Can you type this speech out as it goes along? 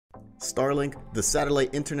Starlink, the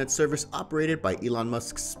satellite internet service operated by Elon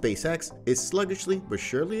Musk's SpaceX, is sluggishly but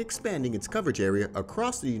surely expanding its coverage area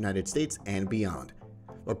across the United States and beyond.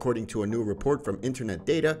 According to a new report from internet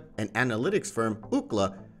data and analytics firm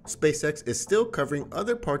Ookla, SpaceX is still covering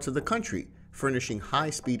other parts of the country, furnishing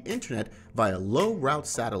high-speed internet via low-route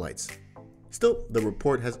satellites. Still, the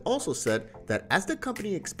report has also said that as the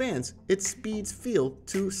company expands, its speeds feel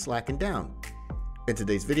to slacken down. In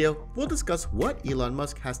today's video, we'll discuss what Elon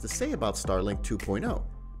Musk has to say about Starlink 2.0.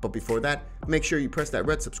 But before that, make sure you press that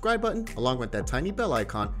red subscribe button along with that tiny bell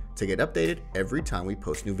icon to get updated every time we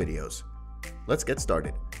post new videos. Let's get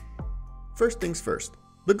started. First things first,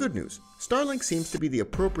 the good news. Starlink seems to be the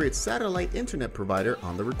appropriate satellite internet provider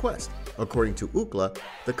on the request. According to Ookla,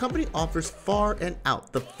 the company offers far and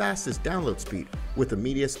out the fastest download speed with a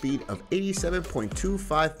media speed of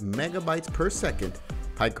 87.25 megabytes per second.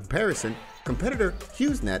 By comparison, competitor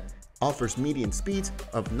HughesNet offers median speeds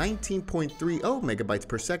of 19.30 megabytes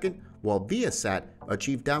per second, while Viasat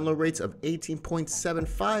achieved download rates of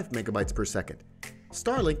 18.75 megabytes per second.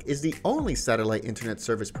 Starlink is the only satellite internet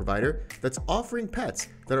service provider that's offering pets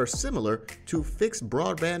that are similar to fixed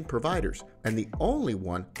broadband providers, and the only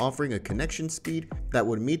one offering a connection speed that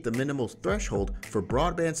would meet the minimal threshold for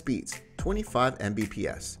broadband speeds, 25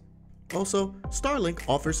 Mbps. Also, Starlink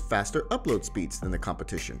offers faster upload speeds than the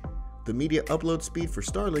competition. The media upload speed for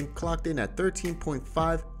Starlink clocked in at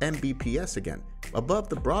 13.5 Mbps again, above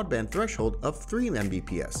the broadband threshold of 3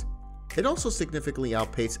 Mbps. It also significantly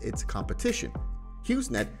outpaced its competition.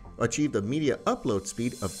 HughesNet achieved a media upload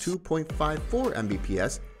speed of 2.54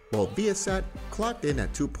 Mbps, while Viasat clocked in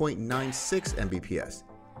at 2.96 Mbps.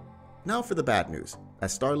 Now for the bad news.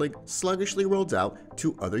 As Starlink sluggishly rolls out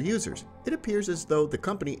to other users, it appears as though the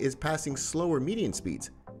company is passing slower median speeds.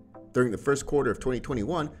 During the first quarter of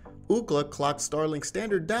 2021, Ookla clocked Starlink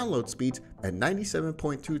standard download speeds at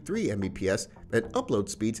 97.23 Mbps and upload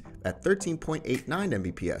speeds at 13.89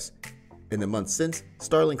 Mbps. In the months since,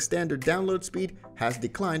 Starlink's standard download speed has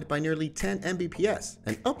declined by nearly 10 Mbps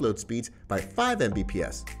and upload speeds by 5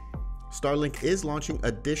 Mbps. Starlink is launching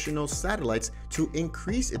additional satellites to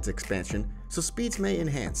increase its expansion, so speeds may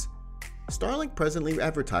enhance. Starlink presently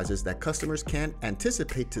advertises that customers can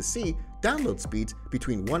anticipate to see download speeds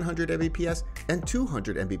between 100 Mbps and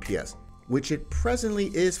 200 Mbps, which it presently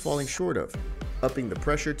is falling short of. Upping the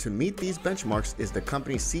pressure to meet these benchmarks is the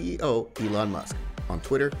company's CEO, Elon Musk. On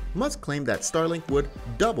Twitter, Musk claimed that Starlink would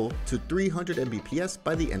double to 300 Mbps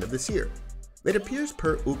by the end of this year. It appears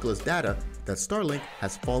per Ookla's data that Starlink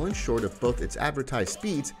has fallen short of both its advertised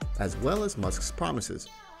speeds as well as Musk's promises.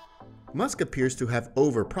 Musk appears to have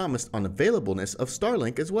overpromised on availableness of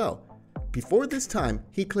Starlink as well. Before this time,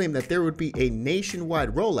 he claimed that there would be a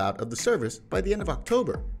nationwide rollout of the service by the end of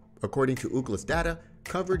October. According to Ookla's data,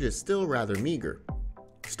 coverage is still rather meager.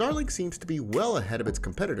 Starlink seems to be well ahead of its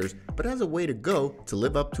competitors, but has a way to go to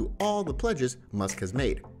live up to all the pledges Musk has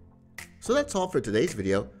made. So that's all for today's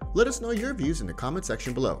video. Let us know your views in the comment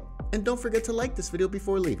section below. And don't forget to like this video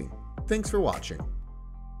before leaving. Thanks for watching.